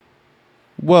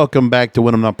Welcome back to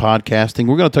When I'm Not Podcasting.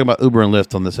 We're going to talk about Uber and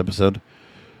Lyft on this episode.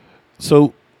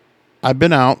 So, I've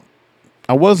been out.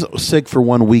 I was sick for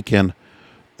one weekend.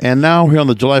 And now here on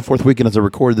the July 4th weekend as I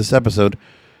recorded this episode,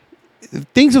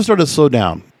 things have started to slow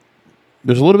down.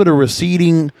 There's a little bit of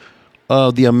receding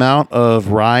of the amount of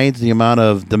rides, the amount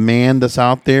of demand that's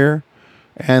out there,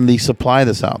 and the supply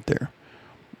that's out there.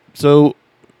 So,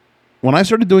 when I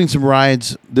started doing some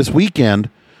rides this weekend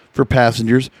for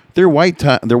passengers, their wait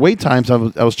times, I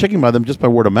was checking by them just by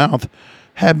word of mouth,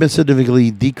 have been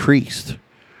significantly decreased.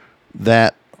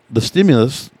 That the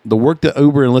stimulus, the work that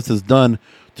Uber and Lyft has done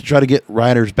to try to get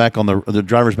riders back on the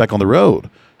drivers back on the road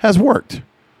has worked.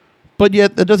 But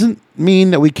yet that doesn't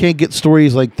mean that we can't get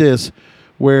stories like this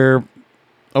where,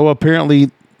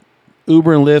 apparently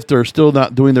Uber and Lyft are still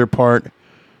not doing their part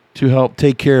to help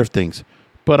take care of things.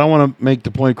 But I want to make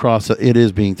the point across that it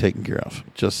is being taken care of.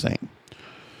 Just saying.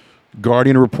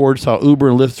 Guardian reports how Uber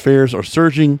and Lyft fares are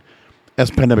surging as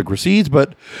pandemic recedes,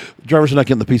 but drivers are not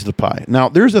getting the piece of the pie. Now,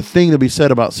 there's a thing to be said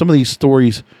about some of these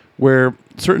stories where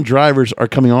certain drivers are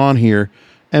coming on here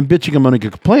and bitching and moaning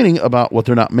and complaining about what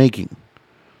they're not making.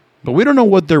 But we don't know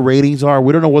what their ratings are.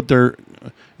 We don't know what their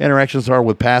interactions are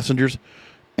with passengers.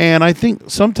 And I think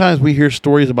sometimes we hear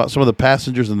stories about some of the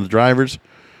passengers and the drivers,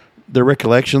 their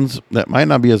recollections that might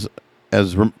not be as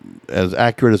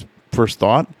accurate as first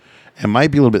thought, and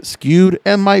might be a little bit skewed,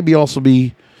 and might be also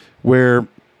be where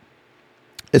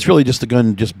it's really just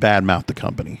just badmouth the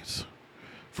companies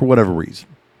for whatever reason.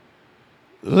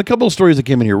 There's a couple of stories that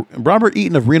came in here. Robert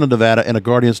Eaton of Reno, Nevada, in a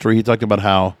Guardian story, he talked about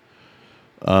how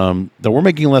that we're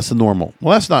making less than normal.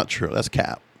 Well, that's not true. That's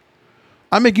cap.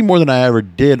 I'm making more than I ever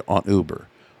did on Uber.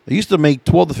 I used to make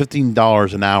 $12 to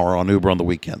 $15 an hour on Uber on the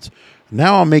weekends.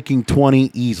 Now I'm making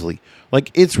 $20 easily.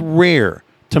 Like, it's rare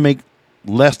to make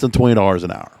less than $20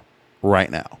 an hour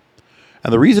right now.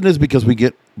 And the reason is because we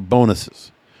get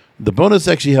bonuses. The bonus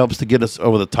actually helps to get us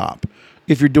over the top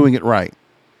if you're doing it right.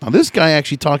 Now, this guy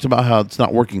actually talks about how it's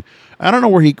not working. I don't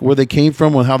know where they came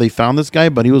from and how they found this guy,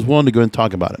 but he was willing to go and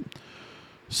talk about it.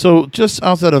 So, just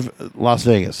outside of Las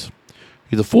Vegas,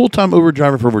 he's a full-time Uber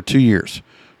driver for over 2 years.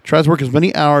 Tries to work as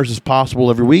many hours as possible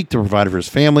every week to provide for his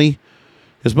family.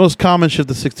 His most common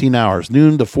shift is 16 hours,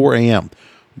 noon to 4 a.m.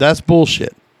 That's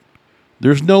bullshit.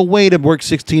 There's no way to work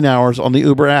 16 hours on the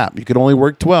Uber app. You can only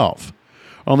work 12.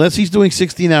 Unless he's doing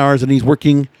 16 hours and he's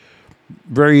working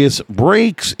various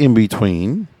breaks in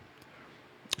between.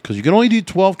 Because you can only do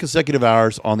 12 consecutive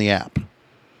hours on the app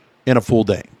in a full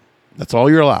day. That's all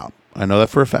you're allowed. I know that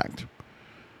for a fact.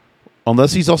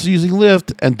 Unless he's also using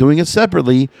Lyft and doing it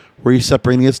separately where he's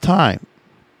separating his time.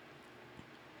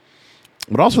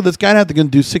 But also this guy had to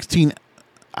do 16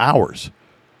 hours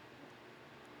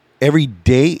every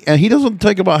day, and he doesn't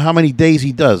think about how many days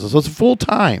he does. So it's full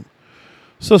time.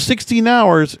 So 16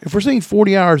 hours, if we're saying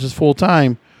 40 hours is full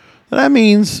time, then that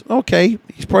means, okay,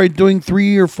 he's probably doing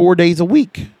 3 or 4 days a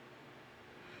week.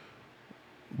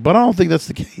 But I don't think that's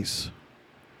the case.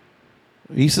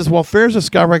 He says, while fares have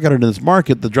skyrocketed in this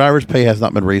market, the driver's pay has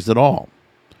not been raised at all.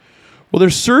 Well,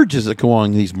 there's surges that go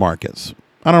on in these markets.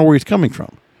 I don't know where he's coming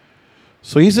from.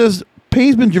 So he says,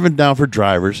 pay's been driven down for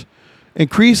drivers.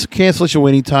 Increased cancellation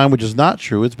waiting time, which is not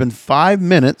true. It's been 5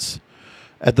 minutes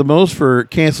at the most for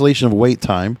cancellation of wait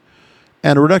time,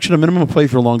 and a reduction of minimum pay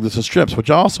for long distance trips, which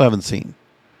I also haven't seen.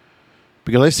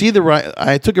 Because I see the ride.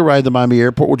 I took a ride to the Miami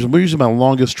airport, which was usually my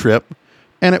longest trip,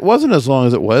 and it wasn't as long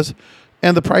as it was,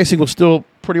 and the pricing was still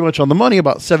pretty much on the money,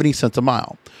 about 70 cents a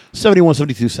mile, 71,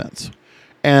 72 cents.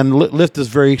 And Lyft is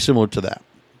very similar to that.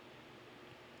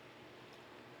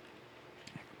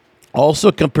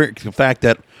 Also, compared to the fact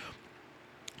that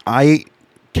I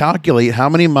calculate how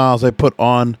many miles I put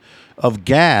on of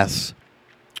gas,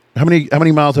 how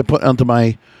many miles I put onto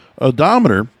my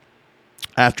odometer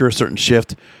after a certain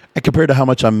shift, and compared to how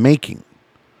much I'm making.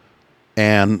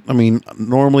 And I mean,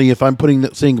 normally if I'm getting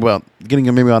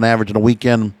maybe on average on a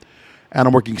weekend, and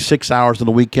I'm working 6 hours on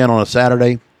the weekend on a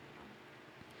Saturday,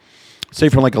 say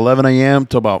from like 11 a.m.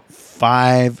 to about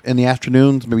 5 in the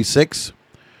afternoons, maybe 6,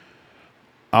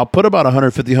 I'll put about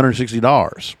 $150,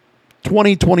 $160.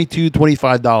 $20, $22,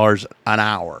 $25 an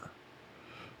hour.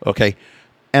 Okay.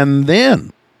 And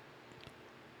then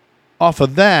off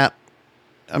of that,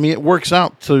 I mean, it works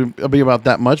out to be about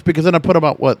that much because then I put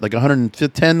about like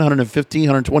 110, 115,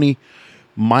 120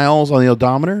 miles on the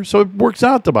odometer. So it works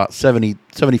out to about 70,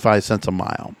 75 cents a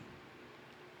mile.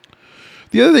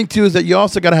 The other thing, too, is that you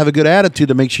also got to have a good attitude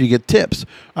to make sure you get tips.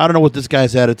 I don't know what this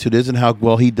guy's attitude is and how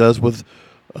well he does with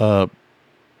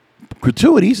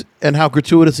gratuities and how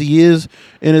gratuitous he is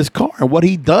in his car and what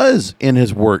he does in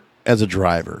his work as a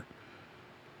driver.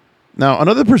 Now,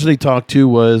 another person he talked to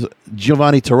was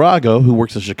Giovanni Tarago, who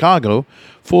works in Chicago,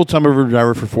 full-time Uber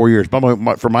driver for 4 years.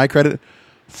 For my credit,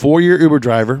 4-year Uber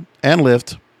driver and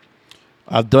Lyft.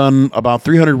 I've done about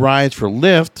 300 rides for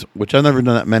Lyft, which I've never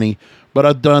done that many, but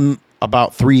I've done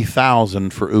about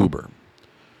 3,000 for Uber.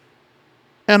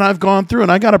 And I've gone through,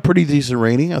 and I got a pretty decent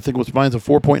rating. I think mine's a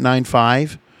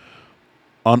 4.95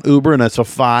 on Uber, and that's a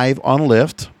 5 on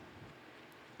Lyft.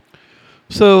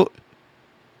 So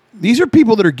these are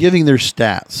people that are giving their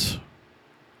stats.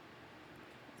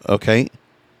 Okay?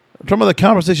 Some of the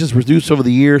compensations reduced over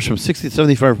the years from 60 to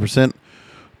 75%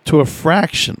 to a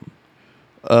fraction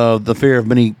of the fare of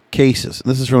many cases.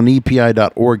 And this is from an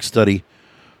EPI.org study.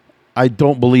 I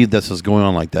don't believe this is going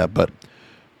on like that, but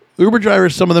Uber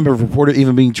drivers, some of them have reported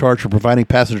even being charged for providing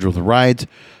passengers with rides.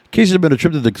 Cases have been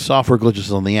attributed to software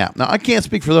glitches on the app. Now, I can't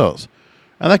speak for those,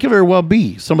 and that could very well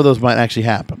be. Some of those might actually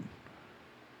happen.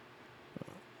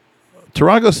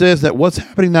 Tarago says that what's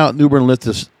happening now at Uber and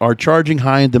Lyft are charging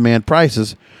high in demand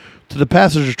prices to the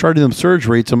passengers, charging them surge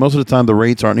rates, and most of the time the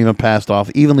rates aren't even passed off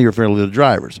evenly or fairly to the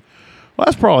drivers. Well,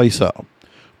 that's probably so.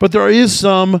 But there is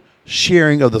some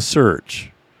sharing of the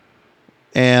surge,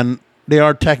 and they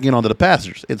are tacking it onto the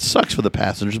passengers. It sucks for the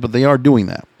passengers, but they are doing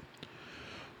that.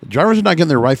 The drivers are not getting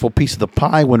their rightful piece of the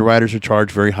pie when riders are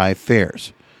charged very high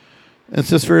fares. And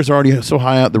since fares are already so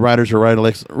high out, the riders are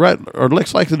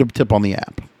less likely to tip on the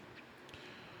app.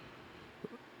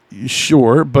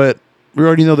 Sure, but we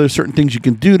already know there's certain things you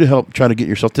can do to help try to get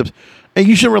yourself tips. And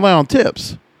you shouldn't rely on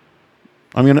tips.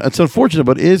 I mean, it's unfortunate,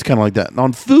 but it is kind of like that. And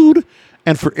on food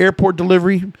and for airport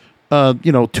delivery, to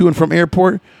and from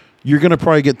airport, you're going to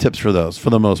probably get tips for those for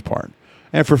the most part.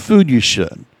 And for food, you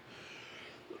should.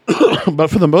 But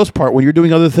for the most part, when you're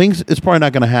doing other things, it's probably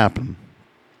not going to happen.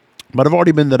 But I've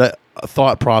already been that a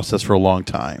thought process for a long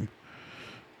time.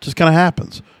 Just kind of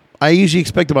happens. I usually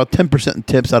expect about 10% in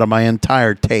tips out of my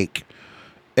entire take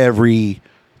every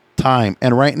time.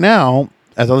 And right now,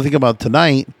 as I think about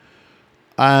tonight,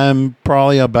 I'm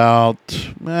probably about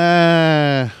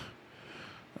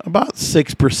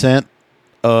 6%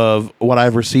 of what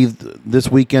I've received this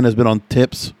weekend has been on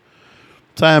tips.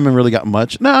 So I haven't really got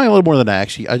much. No, a little more than that,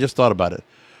 actually. I just thought about it.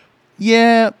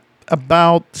 Yeah,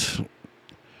 about,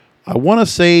 I want to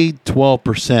say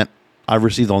 12% I've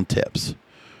received on tips.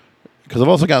 Because I've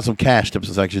also got some cash tips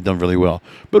that's actually done really well.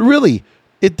 But really,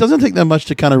 it doesn't take that much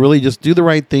to kind of really just do the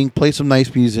right thing, play some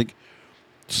nice music,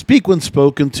 speak when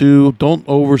spoken to, don't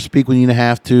over-speak when you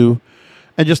have to,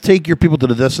 and just take your people to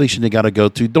the destination they got to go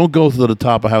to. Don't go to the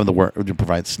top of having to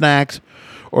provide snacks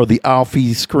or the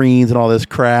Alfie screens and all this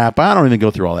crap. I don't even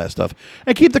go through all that stuff.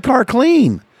 And keep the car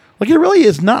clean. Like, it really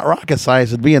is not rocket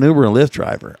science to be an Uber and Lyft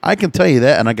driver. I can tell you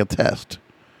that, and I can test.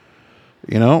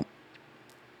 You know?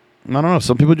 I don't know.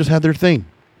 Some people just have their thing.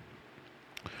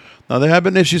 Now, there have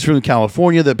been issues from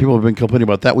California that people have been complaining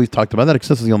about that. We've talked about that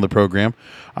extensively on the program.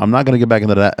 I'm not going to get back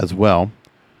into that as well.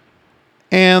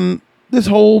 And this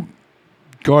whole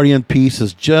Guardian piece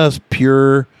is just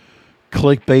pure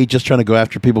clickbait, just trying to go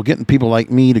after people, getting people like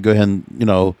me to go ahead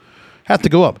and, have to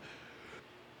go up.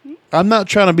 I'm not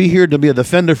trying to be here to be a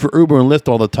defender for Uber and Lyft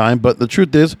all the time, but the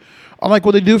truth is, I like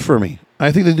what they do for me.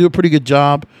 I think they do a pretty good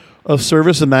job of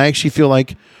service, and I actually feel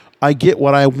like I get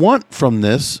what I want from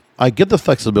this. I get the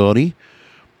flexibility.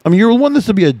 I mean, you want this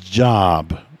to be a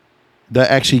job that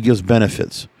actually gives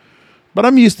benefits. But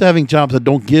I'm used to having jobs that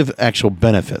don't give actual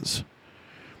benefits.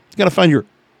 You got to find your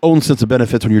own sense of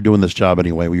benefits when you're doing this job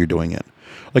anyway, when you're doing it.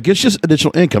 Like, it's just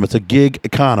additional income. It's a gig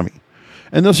economy.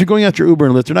 And those who are going after Uber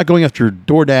and Lyft, they're not going after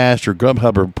DoorDash or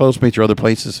Grubhub or Postmates or other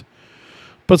places.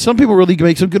 But some people really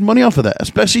make some good money off of that,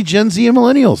 especially Gen Z and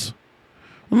millennials.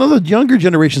 Another younger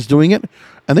generation's doing it,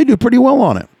 and they do pretty well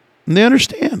on it. And they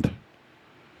understand.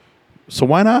 So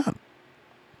why not?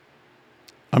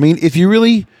 I mean, if you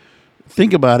really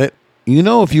think about it,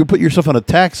 if you put yourself on a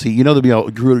taxi, there'll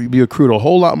be accrued a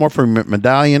whole lot more for your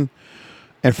medallion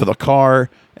and for the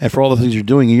car and for all the things you're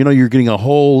doing. And you're getting a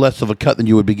whole less of a cut than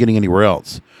you would be getting anywhere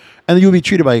else. And you'll be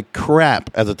treated by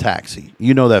crap as a taxi.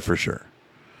 You know that for sure.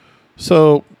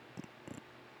 So,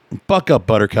 buck up,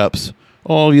 buttercups.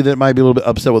 All of you that might be a little bit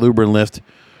upset with Uber and Lyft,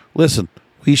 listen,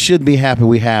 we should be happy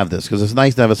we have this because it's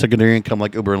nice to have a secondary income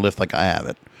like Uber and Lyft like I have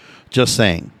it. Just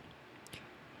saying.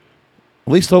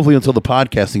 At least hopefully until the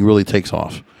podcasting really takes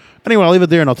off. Anyway, I'll leave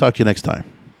it there and I'll talk to you next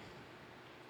time.